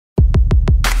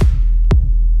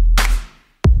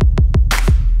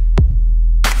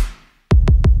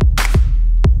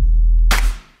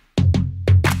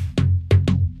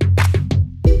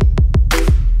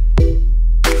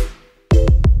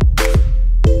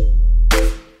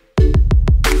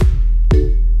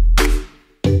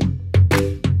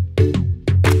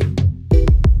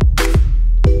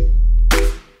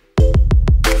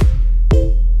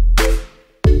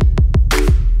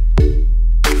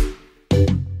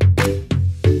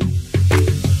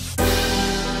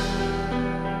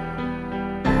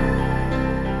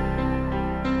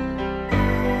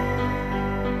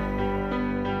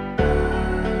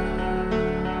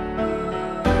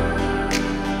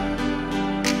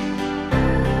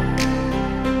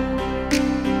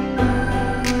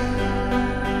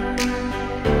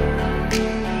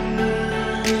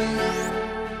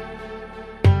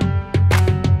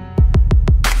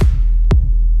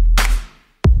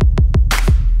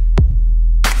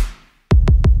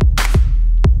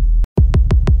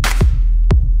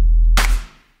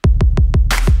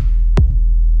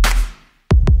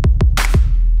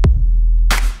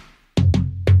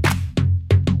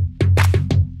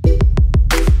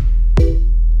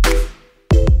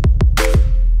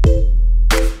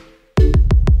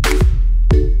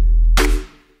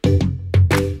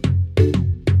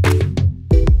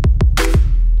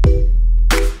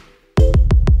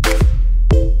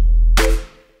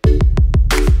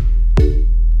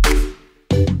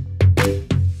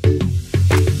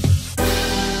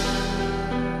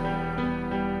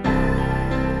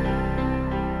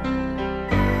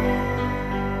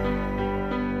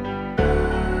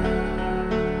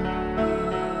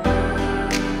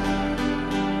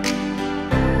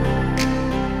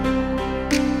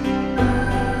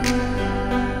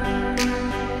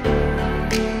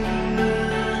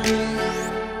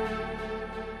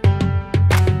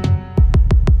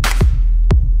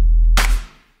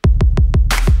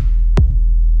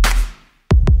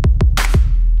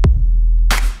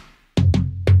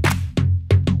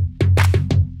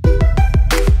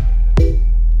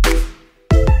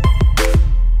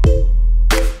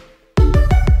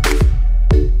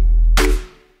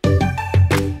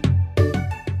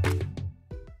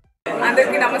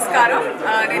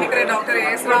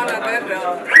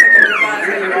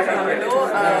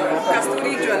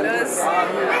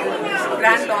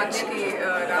grand launch ki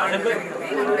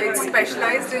it's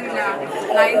specialized in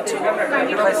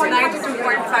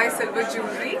 92.5 silver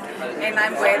jewelry, and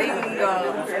I'm wearing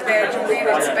their jewelry.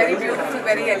 It's very beautiful,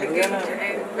 very elegant,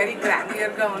 and very grandeur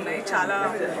ga unnai. Chala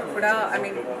kuda I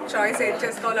mean choice ed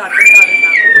chesukovalo ardham kaadu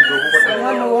naaku. So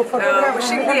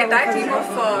wishing the entire team of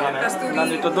Kasturi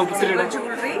Silver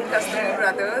Jewelry, Kasturi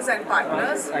Brothers and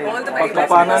partners all the very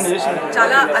best.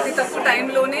 Chala ati takku time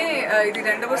lone idi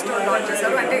rendava store launch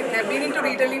chesaru. Ante they've been into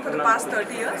retailing for the past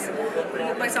 30 years.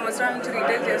 30 సంవత్సరాల నుంచి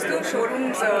retail చేస్తూ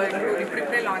showrooms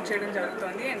ఇప్పుడిప్పుడే launch చేయడం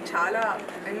జరుగుతుంది, and చాలా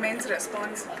immense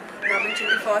response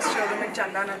లభించింది. First showroom in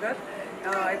Chandanagar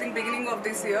I think beginning of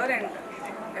this year, and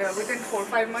within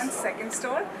 4-5 months second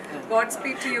store.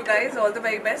 Godspeed to you guys, all the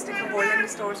very best. If you hold any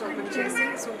stores open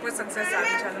chasing super success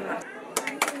saadhinchalanu.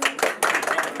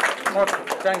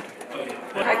 Thank you.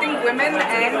 I think women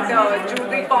and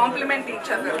jewelry complement each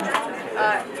other.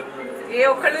 ఏ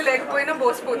ఒక్కళ్ళు లేకపోయినా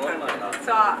బోసిపోతారు.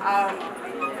 So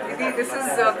this is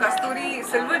Kasturi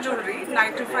silver jewelry,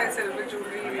 925 silver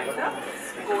jewelry with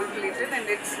gold plated, and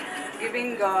it's giving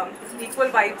equal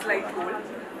vibes like gold.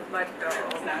 But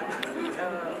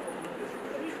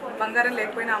బంగారం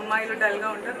లేకపోయినా అమ్మాయిలు డల్గా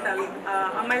ఉంటారు,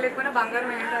 అమ్మాయిలు లేకపోయినా బంగారం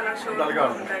ఏంటంటే అలా షోగా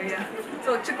ఉంటాయి. సో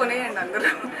వచ్చి కొనేయండి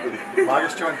అందరూ.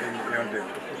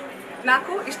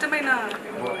 నాకు ఇష్టమైన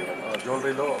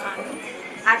జ్యువెలరీలో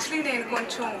యాక్చువల్లీ నేను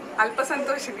కొంచెం అల్ప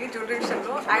సంతోషిని జ్యువెలరీ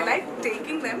విషయంలో. ఐ లైక్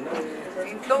టేకింగ్ దెమ్,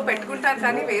 ఇంట్లో పెట్టుకుంటాను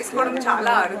కానీ వేసుకోవడం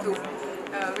చాలా అరుదు.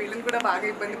 వీళ్ళని కూడా బాగా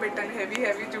ఇబ్బంది పెట్టాను, హెవీ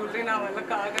జ్యువెలరీ నా వల్ల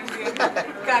కాదండి అని.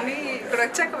 కానీ ఇక్కడ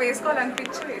వచ్చాక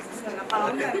వేసుకోవాలనిపించి వేసిస్తున్నా.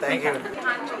 బాగుంది.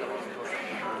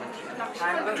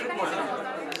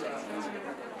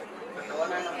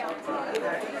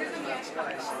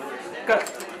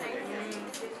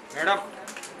 Madam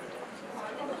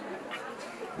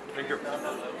thank you.